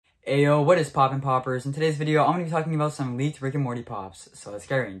Ayo, what is poppin' poppers? In today's video, I'm going to be talking about some leaked Rick and Morty pops, so let's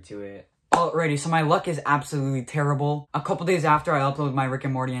get right into it. Alrighty, so my luck is absolutely terrible. A couple days after I uploaded my Rick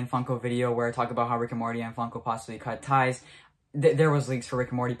and Morty and Funko video where I talk about how Rick and Morty and Funko possibly cut ties, there was leaks for Rick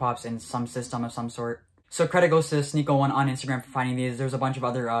and Morty pops in some system of some sort. So credit goes to Sneeko1 on Instagram for finding these. There's a bunch of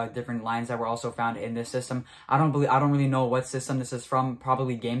other different lines that were also found in this system. I don't really know what system this is from.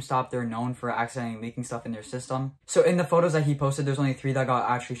 Probably GameStop. They're known for accidentally leaking stuff in their system. So in the photos that he posted, there's only 3 that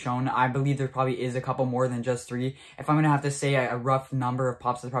got actually shown. I believe there probably is a couple more than just 3. If I'm gonna have to say a rough number of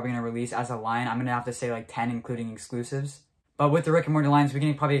pops that's probably gonna release as a line, I'm gonna have to say like 10, including exclusives. But with the Rick and Morty lines, we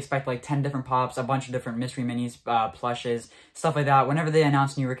can probably expect like 10 different pops, a bunch of different mystery minis, plushes, stuff like that. Whenever they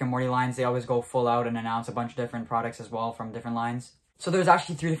announce new Rick and Morty lines, they always go full out and announce a bunch of different products as well from different lines. So there's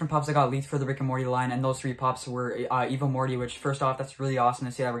actually 3 different pops that got leaked for the Rick and Morty line, and those 3 pops were Evil Morty, which first off, that's really awesome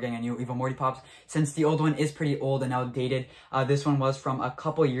to see that we're getting a new Evil Morty pops, since the old one is pretty old and outdated. This one was from a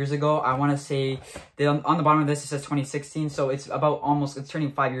couple years ago. I want to say, on the bottom of this, it says 2016, so it's it's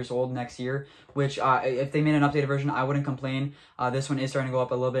turning 5 years old next year, which if they made an updated version, I wouldn't complain. This one is starting to go up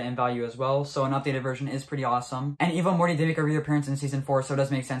a little bit in value as well, so an updated version is pretty awesome. And Evil Morty did make a reappearance in season 4, so it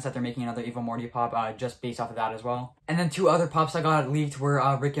does make sense that they're making another Evil Morty pop just based off of that as well. And then 2 other pops that got leaked were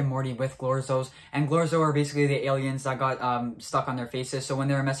Rick and Morty with Glorzos. And Glorzo are basically the aliens that got stuck on their faces. So when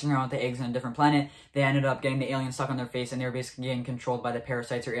they were messing around with the eggs on a different planet, they ended up getting the aliens stuck on their face, and they were basically getting controlled by the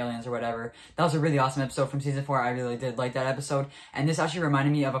parasites or aliens or whatever. That was a really awesome episode from season 4. I really did like that episode. And this actually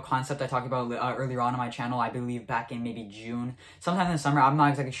reminded me of a concept I talked about earlier on my channel, I believe back in maybe June. Sometime in the summer, I'm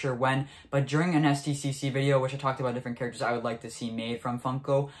not exactly sure when, but during an STCC video, which I talked about different characters I would like to see made from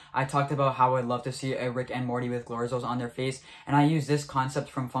Funko, I talked about how I'd love to see a Rick and Morty with Glorzos on their face, and I used this concept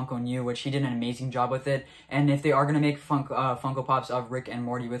from Funko New, which he did an amazing job with it. And if they are going to make Funko Pops of Rick and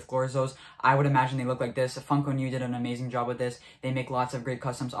Morty with Glorzos, I would imagine they look like this. Funko New did an amazing job with this. They make lots of great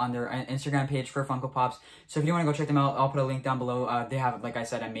customs on their Instagram page for Funko Pops, so if you want to go check them out, I'll put a link down below. They have, like I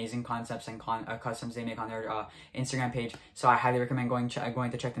said, amazing concepts and customs they make on their Instagram page, so I highly recommend going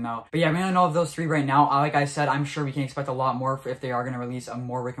to check them out. But yeah, we only know of those 3 right now. Like I said, I'm sure we can expect a lot more if they are going to release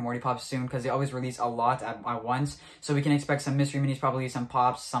more Rick and Morty pops soon, because they always release a lot at once. So we can expect some mystery minis, probably some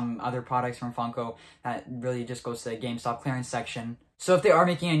pops, some other products from Funko that really just goes to the GameStop clearance section. So if they are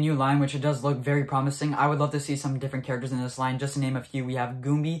making a new line, which it does look very promising, I would love to see some different characters in this line. Just to name a few, we have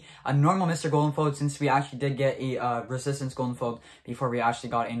Goombie, a normal Mr. Goldenfold, since we actually did get a Resistance Goldenfold before we actually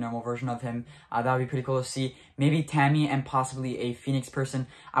got a normal version of him. That would be pretty cool to see. Maybe Tammy and possibly a Phoenix person.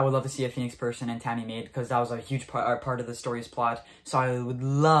 I would love to see a Phoenix person and Tammy made, because that was a huge part of the story's plot. So I would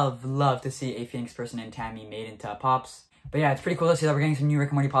love to see a Phoenix person and Tammy made into pops. But yeah, it's pretty cool to see that we're getting some new Rick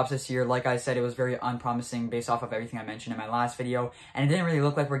and Morty pops this year. Like I said, it was very unpromising based off of everything I mentioned in my last video. And it didn't really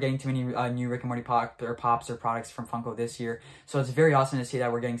look like we're getting too many new Rick and Morty pops or products from Funko this year. So it's very awesome to see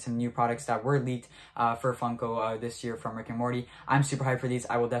that we're getting some new products that were leaked for Funko this year from Rick and Morty. I'm super hyped for these.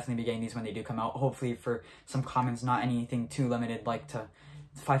 I will definitely be getting these when they do come out. Hopefully for some commons, not anything too limited like to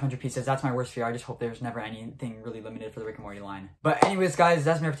 500 pieces. That's my worst fear. I just hope there's never anything really limited for the Rick and Morty line. But anyways, guys,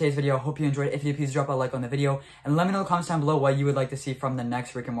 that's me for today's video. Hope you enjoyed it. If you did, please drop a like on the video, and let me know in the comments down below what you would like to see from the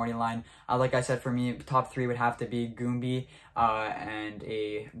next Rick and Morty line. Like I said, for me, top 3 would have to be Goombie, and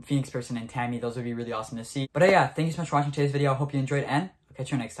a Phoenix person and Tammy. Those would be really awesome to see. But yeah, thank you so much for watching today's video. I hope you enjoyed, and I'll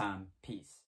catch you next time. Peace.